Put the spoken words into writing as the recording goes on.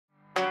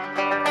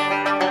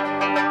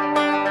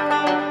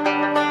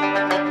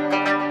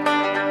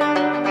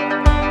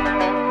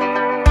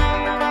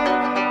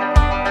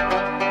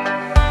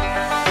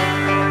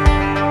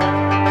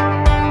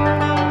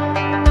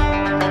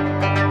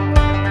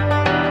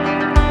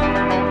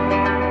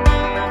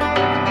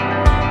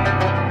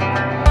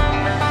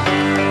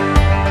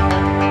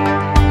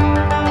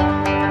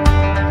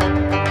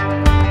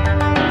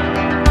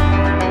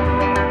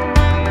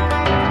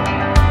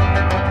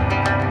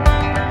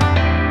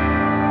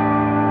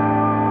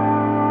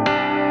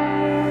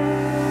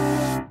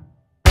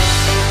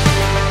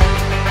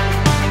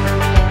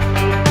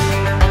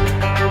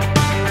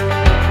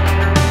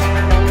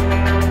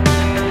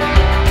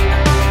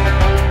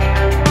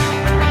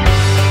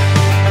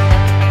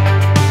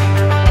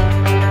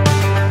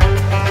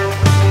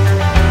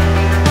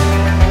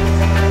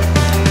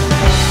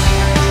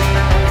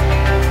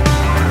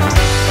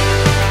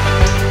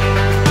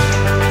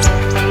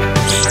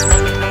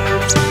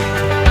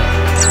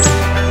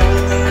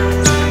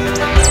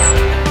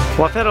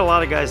Well, I've had a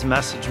lot of guys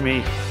message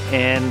me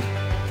and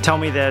tell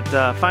me that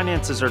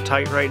finances are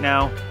tight right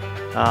now.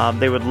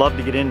 They would love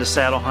to get into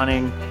saddle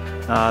hunting.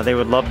 They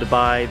would love to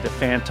buy the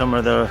Phantom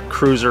or the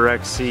Cruiser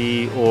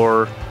XC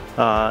or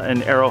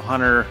an Arrow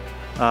Hunter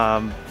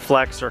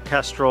Flex or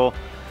Kestrel,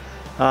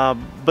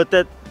 but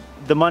that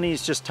the money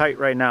is just tight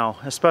right now,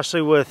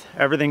 especially with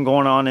everything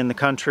going on in the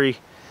country.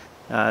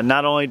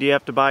 Not only do you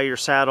have to buy your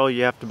saddle,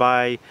 you have to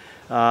buy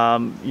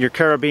your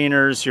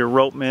carabiners, your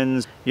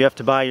ropemans, you have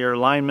to buy your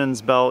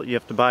lineman's belt, you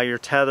have to buy your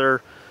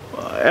tether,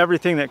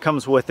 everything that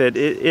comes with it.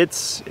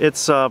 It's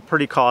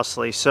pretty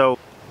costly. So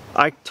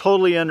I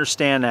totally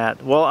understand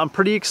that. Well, I'm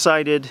pretty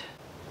excited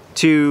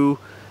to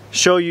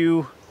show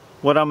you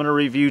what I'm going to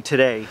review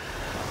today.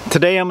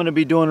 Today I'm going to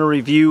be doing a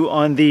review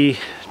on the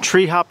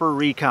Treehopper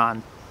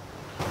RECON.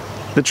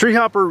 The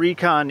Treehopper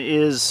RECON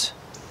is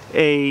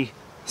a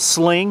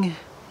sling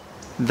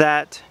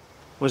that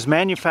was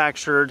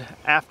manufactured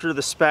after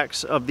the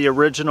specs of the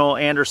original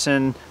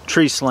Anderson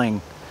tree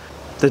sling.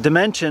 The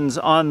dimensions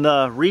on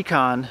the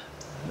RECON,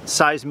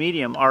 size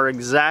medium, are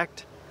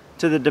exact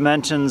to the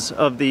dimensions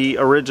of the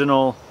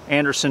original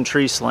Anderson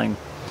tree sling.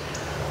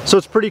 So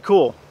it's pretty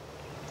cool.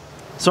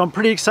 So I'm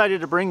pretty excited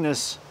to bring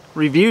this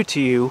review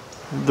to you.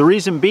 The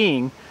reason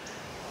being,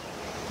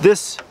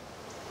 this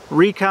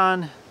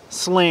RECON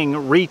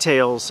sling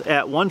retails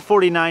at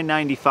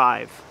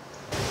 $149.95.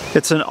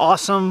 It's an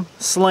awesome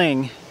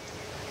sling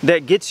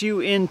that gets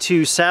you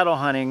into saddle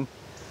hunting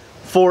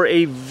for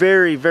a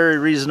very, very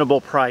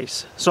reasonable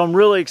price. So I'm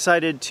really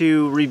excited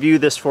to review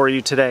this for you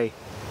today.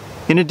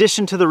 In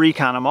addition to the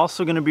RECON, I'm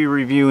also going to be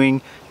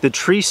reviewing the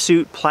Tree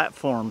Suit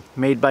platform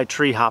made by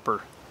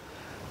Treehopper.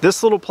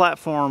 This little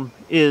platform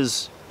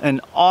is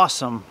an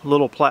awesome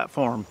little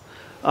platform.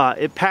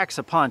 It packs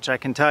a punch, I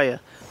can tell you.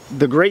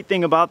 The great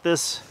thing about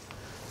this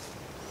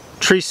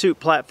Tree Suit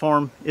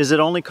platform is it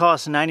only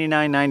costs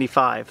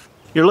 $99.95.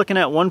 You're looking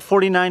at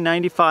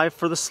 $149.95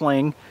 for the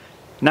sling,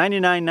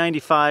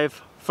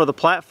 $99.95 for the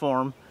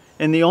platform,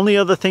 and the only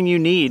other thing you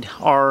need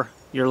are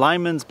your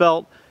lineman's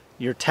belt,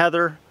 your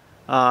tether,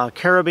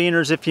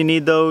 carabiners if you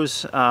need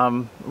those,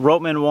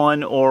 ropeman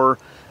 1 or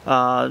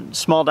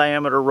small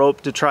diameter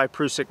rope to try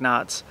Prusik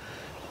knots.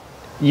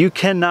 You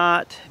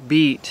cannot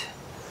beat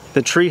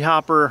the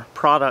Treehopper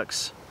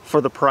products for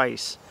the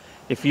price.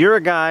 If you're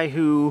a guy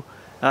who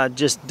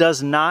just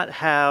does not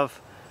have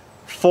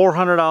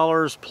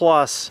 $400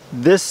 plus,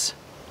 this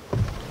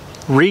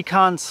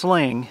RECON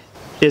sling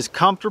is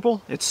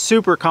comfortable. It's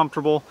super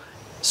comfortable,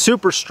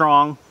 super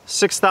strong,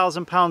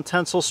 6,000 pound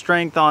tensile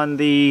strength on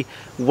the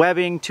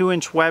webbing,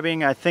 2-inch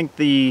webbing. I think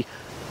the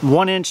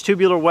 1-inch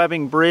tubular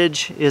webbing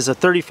bridge is a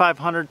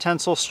 3,500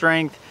 tensile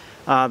strength.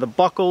 The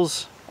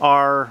buckles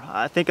are,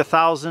 I think,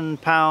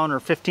 1,000 pound or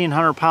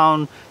 1,500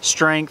 pound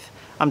strength.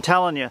 I'm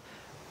telling you,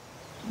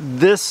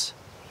 this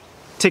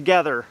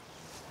together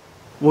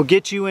will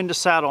get you into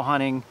saddle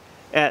hunting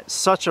at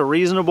such a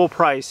reasonable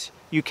price.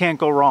 You can't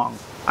go wrong.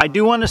 I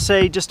do want to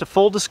say, just a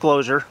full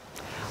disclosure,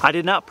 I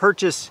did not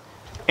purchase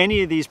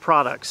any of these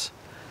products.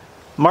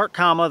 Mark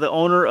Kama, the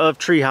owner of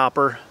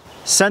Treehopper,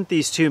 sent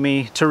these to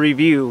me to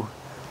review,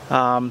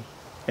 and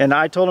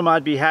I told him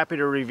I'd be happy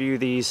to review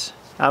these.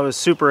 I was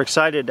super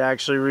excited to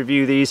actually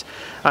review these.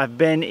 I've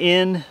been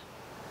in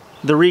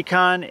the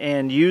RECON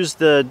and used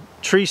the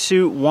Tree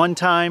Suit one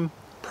time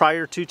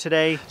prior to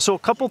today. So a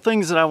couple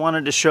things that I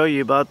wanted to show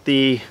you about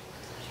the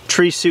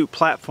Tree Suit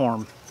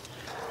platform.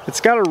 It's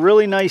got a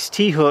really nice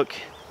T-hook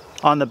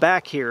on the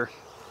back here.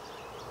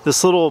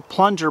 This little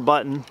plunger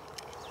button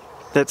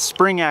that's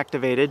spring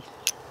activated.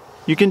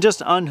 You can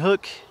just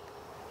unhook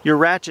your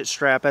ratchet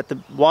strap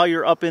while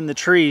you're up in the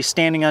tree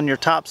standing on your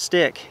top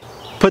stick.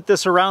 Put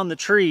this around the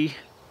tree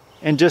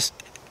and just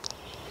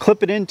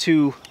clip it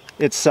into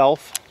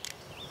itself,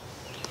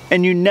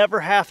 and you never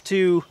have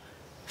to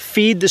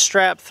feed the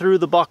strap through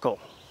the buckle.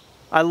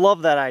 I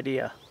love that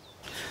idea.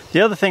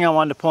 The other thing I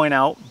wanted to point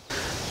out,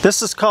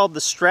 this is called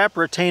the strap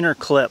retainer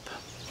clip.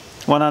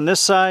 One on this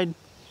side,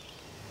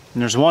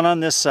 and there's one on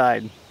this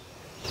side.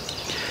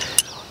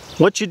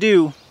 What you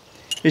do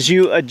is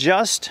you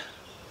adjust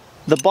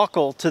the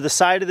buckle to the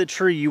side of the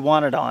tree you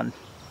want it on,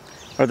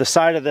 or the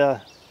side of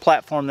the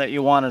platform that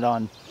you want it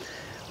on.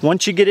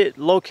 Once you get it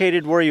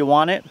located where you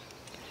want it,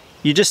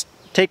 you just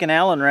take an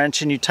Allen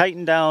wrench and you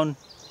tighten down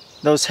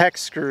those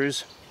hex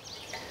screws,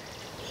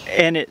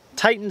 and it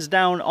tightens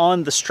down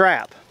on the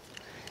strap.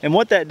 And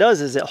what that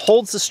does is it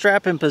holds the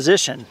strap in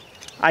position.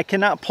 I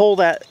cannot pull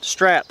that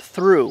strap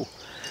through.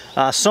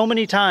 So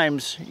many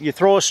times you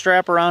throw a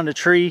strap around a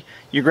tree,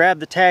 you grab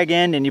the tag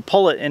end and you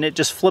pull it, and it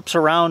just flips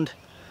around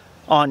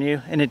on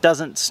you and it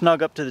doesn't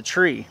snug up to the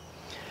tree.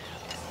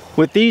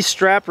 With these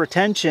strap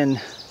retention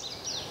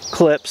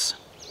clips,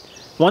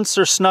 once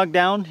they're snugged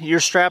down, your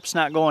strap's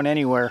not going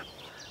anywhere.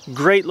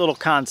 Great little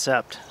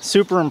concept.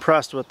 Super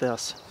impressed with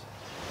this.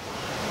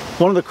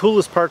 One of the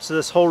coolest parts of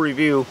this whole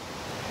review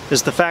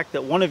is the fact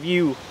that one of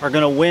you are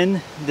going to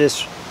win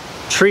this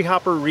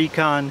Treehopper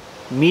RECON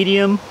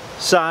medium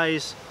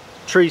size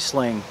tree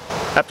sling.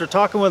 After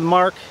talking with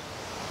Mark,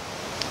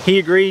 he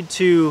agreed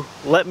to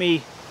let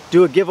me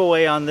do a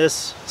giveaway on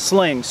this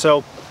sling.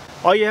 So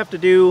all you have to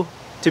do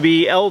to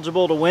be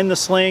eligible to win the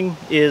sling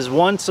is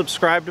 1,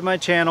 subscribe to my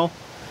channel,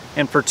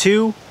 and for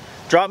 2,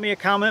 drop me a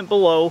comment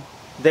below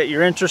that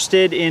you're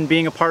interested in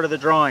being a part of the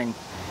drawing.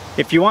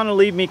 If you want to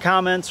leave me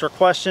comments or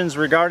questions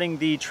regarding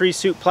the Tree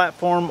Suit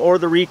platform or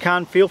the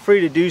Recon, feel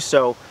free to do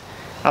so.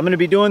 I'm going to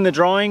be doing the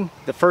drawing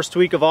the first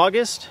week of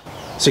August,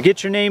 so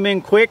get your name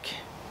in quick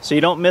so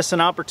you don't miss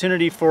an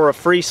opportunity for a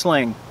free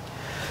sling.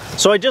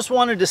 So I just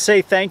wanted to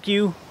say thank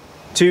you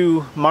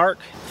to Mark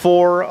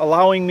for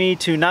allowing me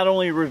to not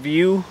only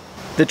review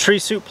the Tree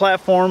Suit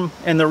platform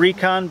and the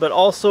Recon, but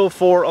also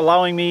for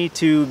allowing me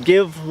to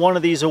give one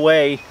of these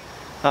away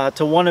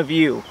to one of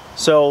you.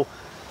 So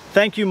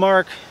thank you,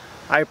 Mark.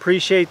 I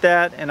appreciate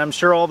that, and I'm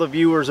sure all the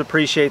viewers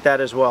appreciate that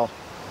as well.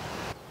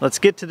 Let's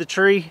get to the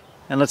tree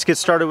and let's get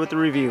started with the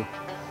review.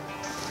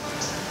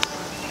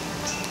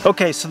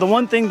 Okay, so the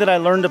one thing that I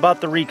learned about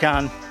the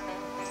Recon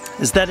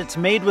is that it's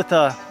made with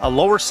a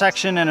lower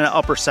section and an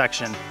upper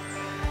section.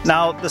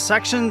 Now, the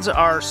sections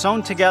are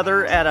sewn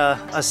together at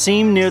a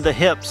seam near the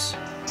hips,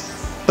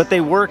 but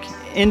they work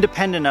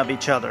independent of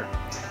each other.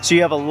 So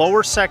you have a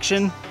lower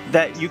section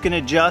that you can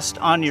adjust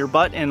on your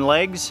butt and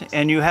legs,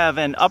 and you have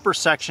an upper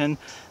section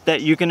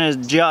that you can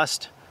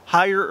adjust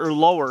higher or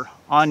lower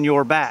on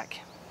your back.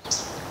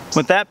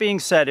 With that being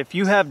said, if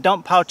you have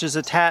dump pouches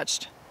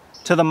attached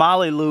to the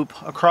molly loop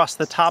across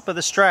the top of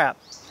the strap,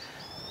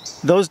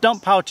 those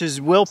dump pouches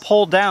will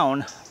pull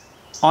down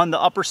on the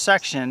upper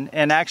section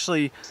and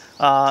actually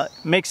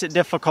makes it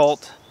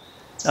difficult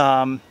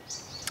to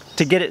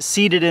get it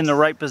seated in the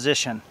right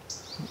position.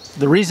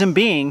 The reason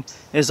being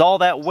is all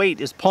that weight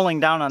is pulling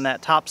down on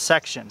that top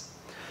section.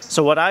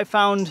 So what I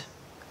found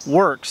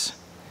works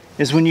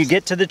is when you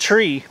get to the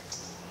tree,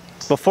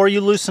 before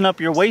you loosen up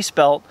your waist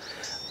belt,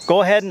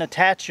 go ahead and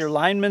attach your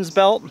lineman's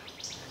belt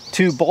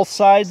to both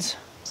sides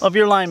of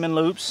your lineman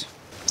loops.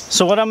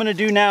 So what I'm going to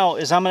do now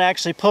is I'm going to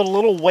actually put a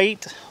little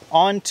weight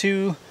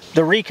onto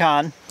the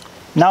Recon.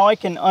 Now I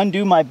can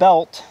undo my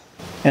belt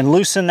and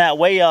loosen that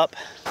way up,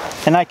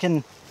 and I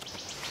can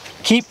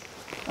keep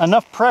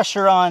enough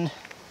pressure on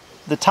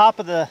the top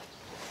of the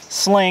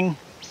sling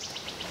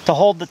to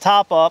hold the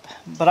top up,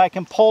 but I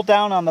can pull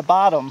down on the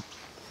bottom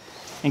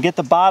and get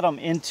the bottom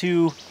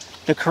into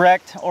the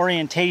correct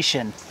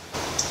orientation.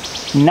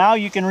 Now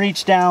you can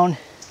reach down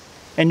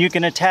and you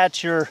can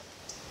attach your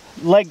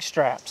leg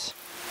straps.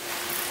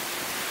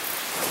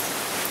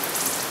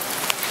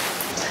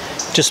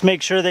 Just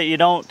make sure that you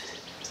don't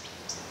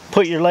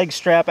put your leg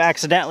strap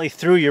accidentally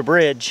through your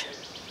bridge.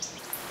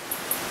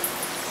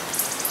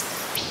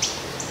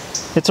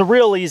 It's a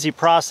real easy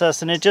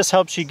process, and it just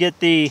helps you get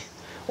the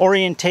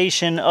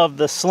orientation of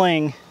the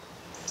sling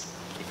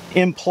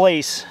in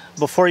place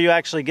before you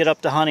actually get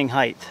up to hunting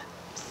height.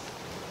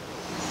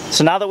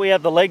 So now that we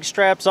have the leg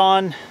straps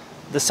on,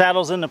 the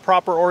saddle's in the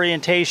proper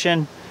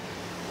orientation,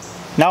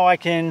 now I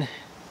can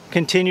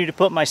continue to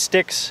put my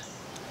sticks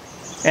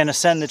and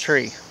ascend the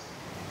tree.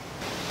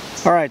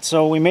 Alright,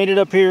 so we made it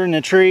up here in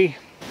the tree.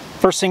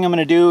 First thing I'm going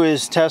to do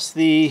is test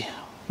the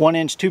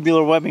 1-inch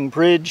tubular webbing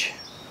bridge.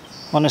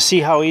 I want to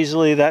see how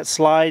easily that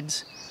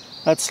slides.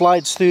 That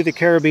slides through the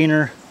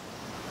carabiner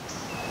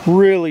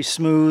really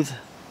smooth.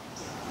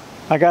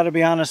 I got to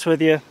be honest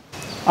with you,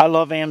 I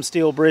love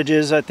Amsteel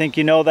bridges. I think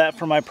you know that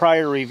from my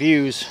prior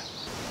reviews.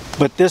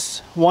 But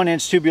this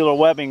 1-inch tubular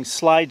webbing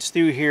slides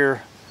through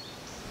here,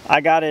 I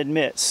got to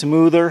admit,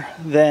 smoother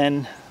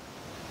than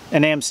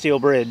an Amsteel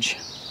bridge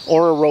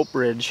or a rope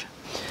bridge.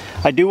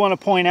 I do want to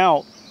point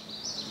out,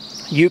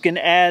 you can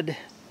add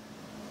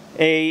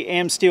a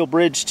Amsteel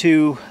bridge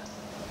to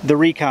the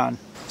Recon.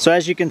 So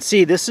as you can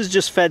see, this is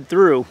just fed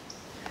through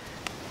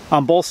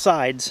on both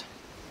sides.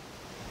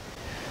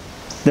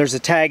 There's a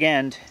tag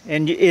end,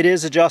 and it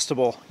is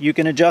adjustable. You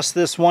can adjust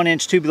this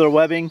 1-inch tubular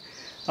webbing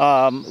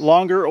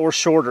longer or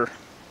shorter.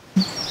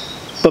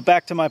 But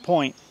back to my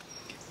point,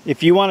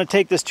 if you want to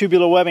take this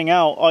tubular webbing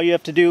out, all you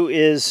have to do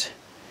is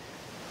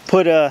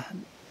put a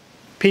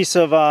piece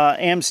of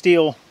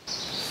Amsteel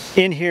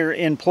in here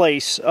in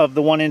place of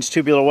the 1-inch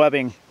tubular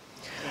webbing.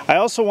 I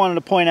also wanted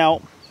to point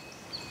out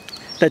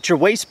that your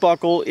waist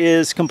buckle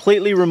is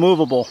completely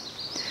removable.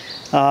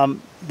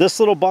 This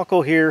little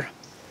buckle here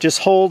just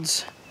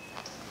holds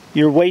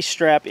your waist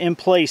strap in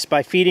place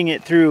by feeding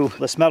it through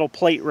this metal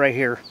plate right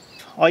here.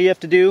 All you have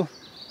to do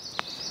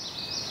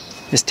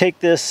is take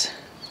this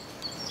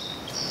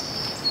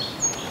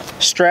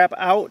strap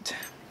out,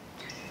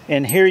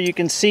 and here you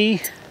can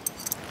see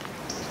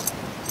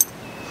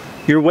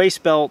your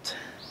waist belt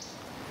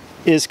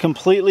is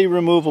completely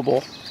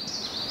removable.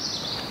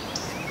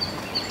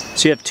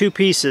 So you have two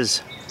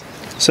pieces.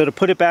 So to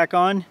put it back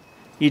on,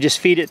 you just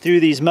feed it through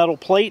these metal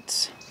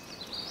plates.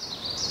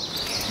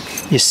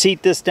 You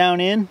seat this down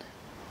in,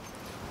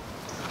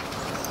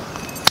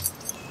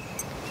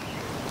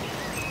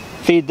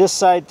 feed this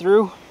side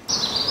through,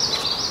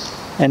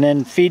 and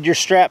then feed your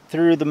strap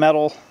through the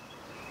metal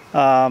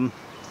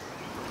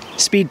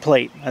speed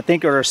plate, I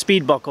think, or a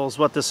speed buckle is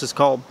what this is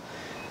called.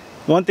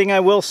 One thing I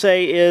will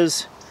say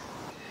is,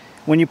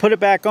 when you put it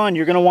back on,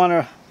 you're going to want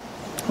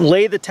to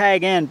lay the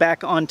tag end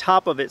back on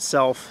top of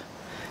itself,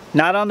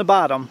 not on the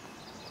bottom.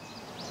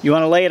 You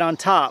want to lay it on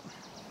top.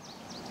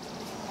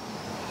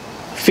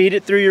 Feed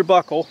it through your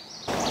buckle.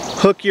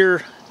 Hook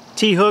your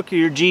T-hook or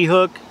your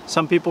G-hook.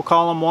 Some people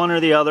call them one or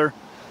the other.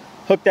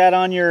 Hook that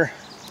on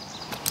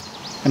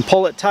and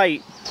pull it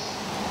tight.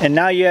 And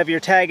now you have your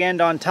tag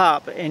end on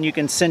top, and you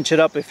can cinch it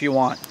up if you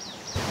want.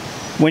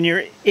 When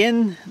you're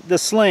in the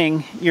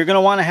sling, you're going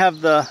to want to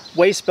have the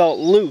waist belt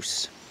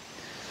loose.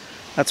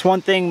 That's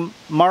one thing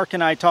Mark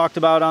and I talked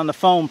about on the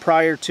phone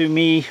prior to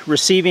me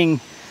receiving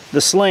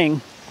the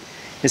sling,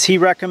 is he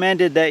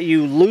recommended that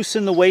you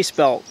loosen the waist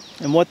belt.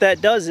 And what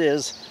that does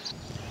is,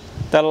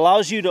 that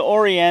allows you to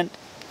orient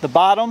the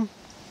bottom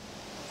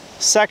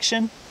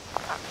section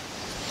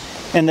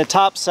and the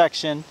top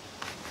section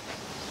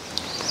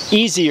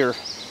easier.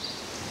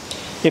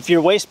 If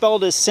your waist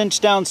belt is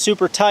cinched down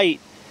super tight,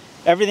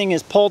 everything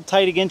is pulled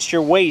tight against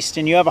your waist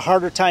and you have a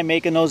harder time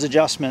making those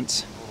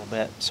adjustments a little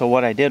bit. So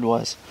what I did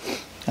was,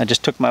 I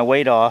just took my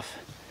weight off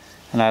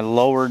and I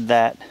lowered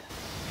that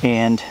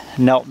and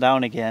knelt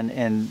down again,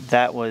 and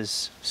that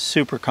was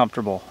super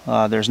comfortable.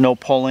 There's no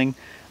pulling.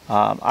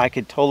 I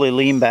could totally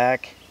lean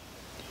back.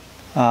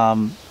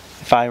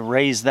 If I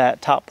raise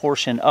that top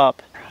portion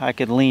up, I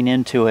could lean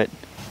into it.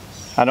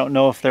 I don't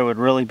know if there would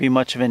really be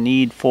much of a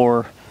need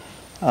for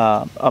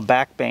a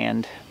back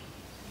band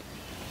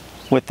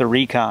with the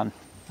Recon.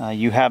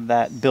 You have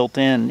that built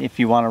in if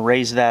you want to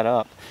raise that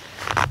up.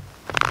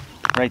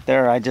 Right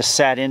there, I just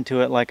sat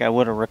into it like I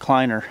would a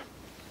recliner.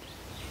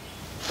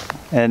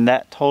 And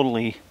that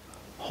totally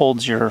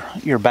holds your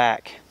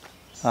back.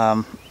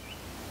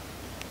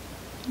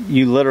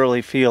 You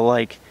literally feel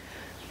like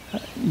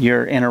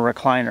you're in a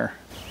recliner.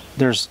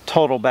 There's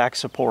total back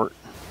support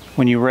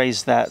when you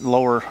raise that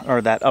lower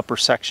or that upper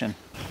section.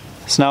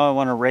 So now I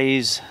want to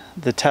raise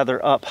the tether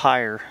up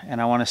higher,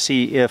 and I want to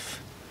see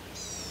if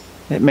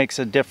it makes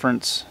a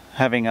difference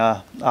having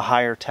a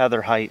higher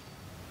tether height.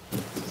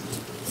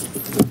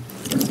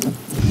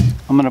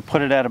 I'm going to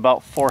put it at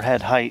about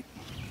forehead height.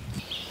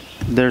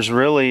 There's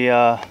really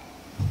no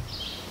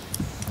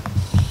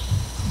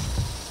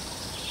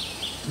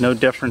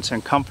difference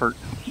in comfort.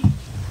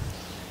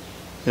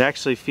 It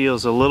actually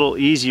feels a little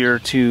easier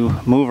to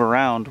move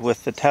around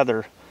with the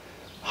tether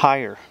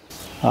higher.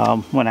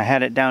 When I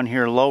had it down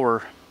here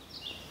lower,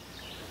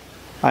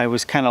 I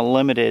was kind of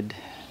limited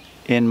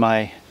in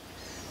my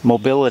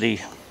mobility.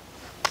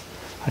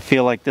 I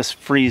feel like this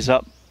frees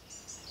up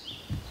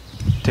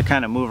to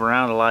kind of move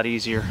around a lot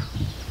easier.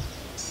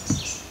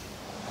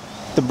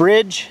 The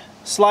bridge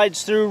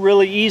slides through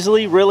really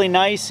easily, really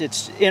nice.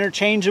 It's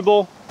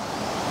interchangeable.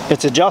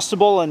 It's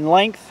adjustable in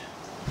length.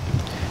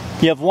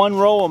 You have one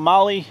row of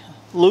Molly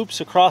loops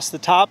across the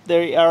top.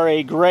 They are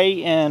a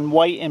gray and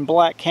white and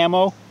black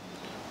camo.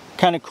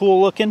 Kind of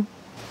cool looking.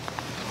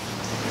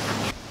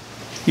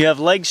 You have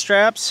leg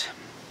straps.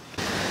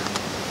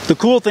 The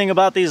cool thing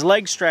about these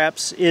leg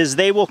straps is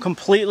they will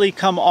completely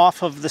come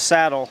off of the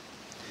saddle.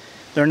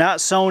 They're not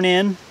sewn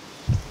in.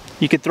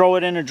 You could throw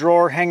it in a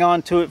drawer, hang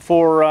on to it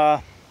for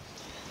a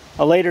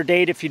later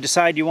date if you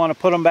decide you want to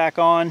put them back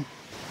on.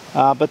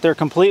 But they're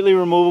completely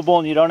removable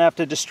and you don't have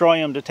to destroy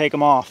them to take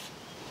them off.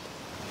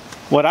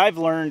 What I've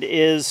learned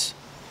is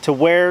to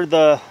wear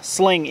the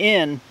sling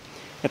in,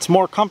 it's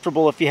more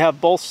comfortable if you have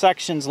both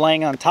sections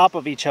laying on top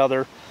of each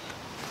other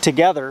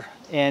together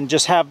and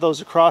just have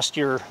those across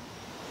your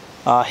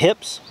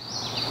hips.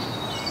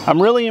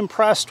 I'm really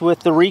impressed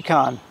with the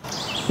Recon.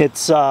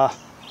 It's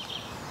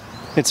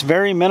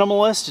very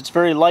minimalist, it's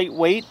very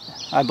lightweight.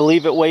 I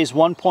believe it weighs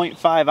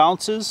 1.5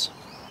 ounces.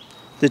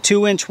 The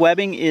 2-inch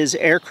webbing is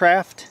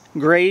aircraft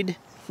grade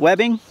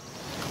webbing.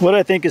 What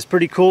I think is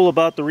pretty cool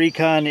about the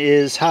Recon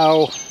is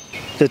how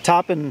the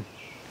top and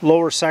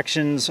lower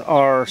sections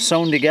are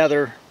sewn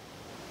together,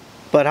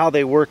 but how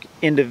they work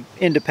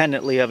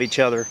independently of each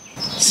other.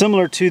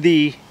 Similar to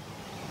the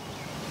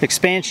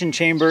expansion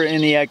chamber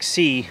in the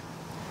XC,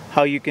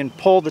 how you can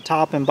pull the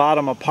top and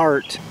bottom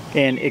apart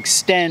and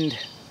extend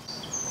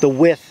the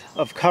width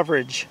of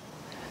coverage.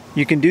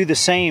 You can do the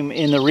same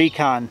in the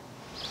Recon.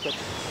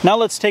 Now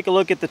let's take a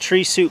look at the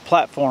tree suit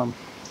platform.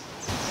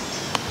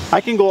 I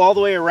can go all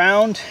the way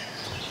around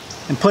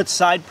and put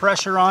side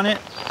pressure on it.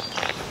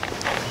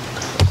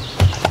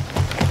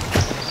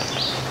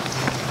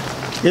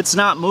 It's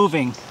not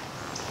moving.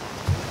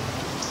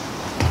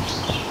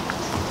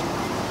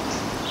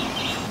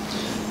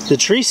 The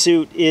tree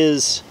suit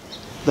is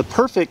the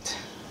perfect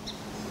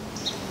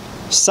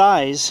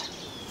size.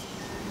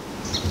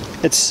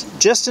 It's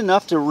just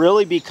enough to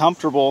really be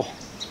comfortable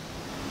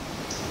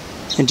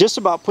and just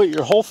about put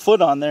your whole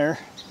foot on there.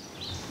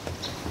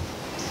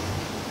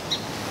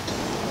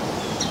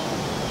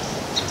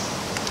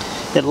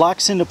 It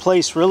locks into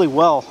place really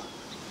well.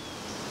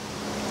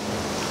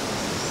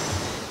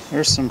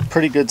 There's some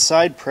pretty good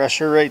side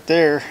pressure right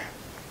there.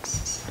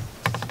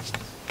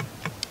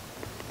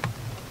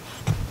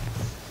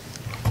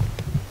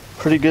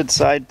 Pretty good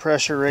side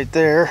pressure right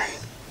there.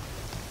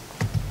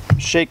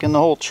 Shaking the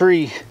whole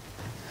tree,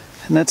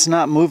 and that's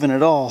not moving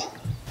at all.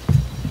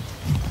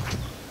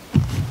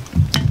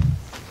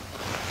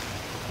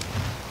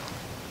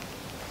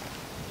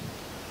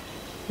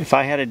 If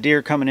I had a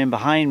deer coming in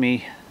behind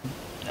me,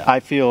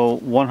 I feel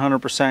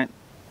 100%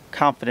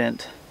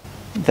 confident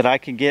that I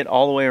could get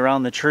all the way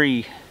around the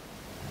tree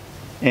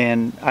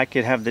and I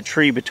could have the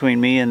tree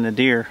between me and the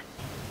deer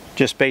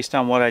just based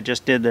on what I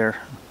just did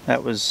there.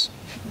 That was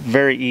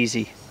very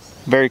easy,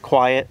 very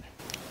quiet.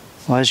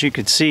 Well, as you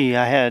could see,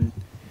 I had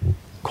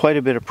quite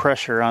a bit of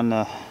pressure on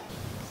the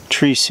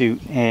tree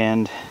suit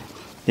and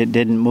it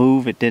didn't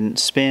move, it didn't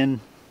spin.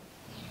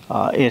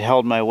 It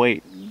held my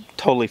weight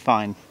totally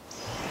fine.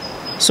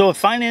 So if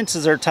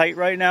finances are tight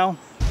right now,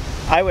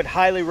 I would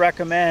highly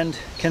recommend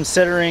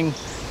considering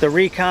the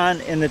Recon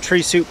and the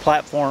tree suit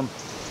platform.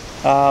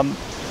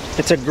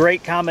 It's a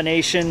great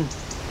combination.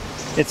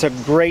 It's a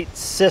great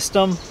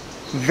system,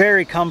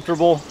 very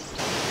comfortable.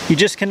 You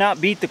just cannot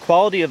beat the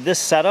quality of this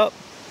setup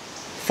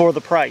for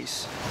the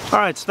price. All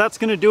right, so that's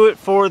gonna do it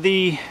for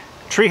the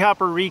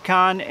Treehopper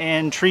RECON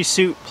and tree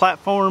suit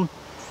platform.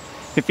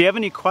 If you have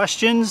any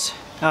questions,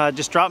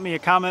 just drop me a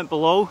comment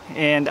below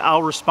and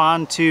I'll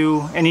respond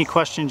to any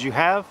questions you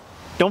have.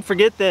 Don't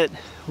forget that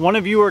one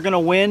of you are gonna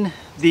win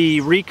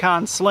the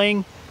Recon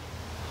sling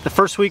the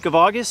first week of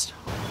August.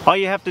 All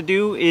you have to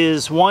do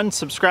is 1,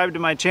 subscribe to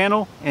my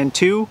channel, and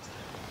 2,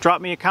 drop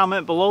me a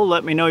comment below,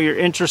 let me know you're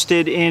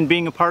interested in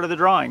being a part of the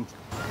drawing.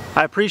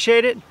 I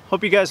appreciate it.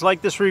 Hope you guys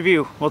like this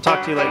review. We'll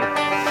talk to you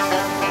later.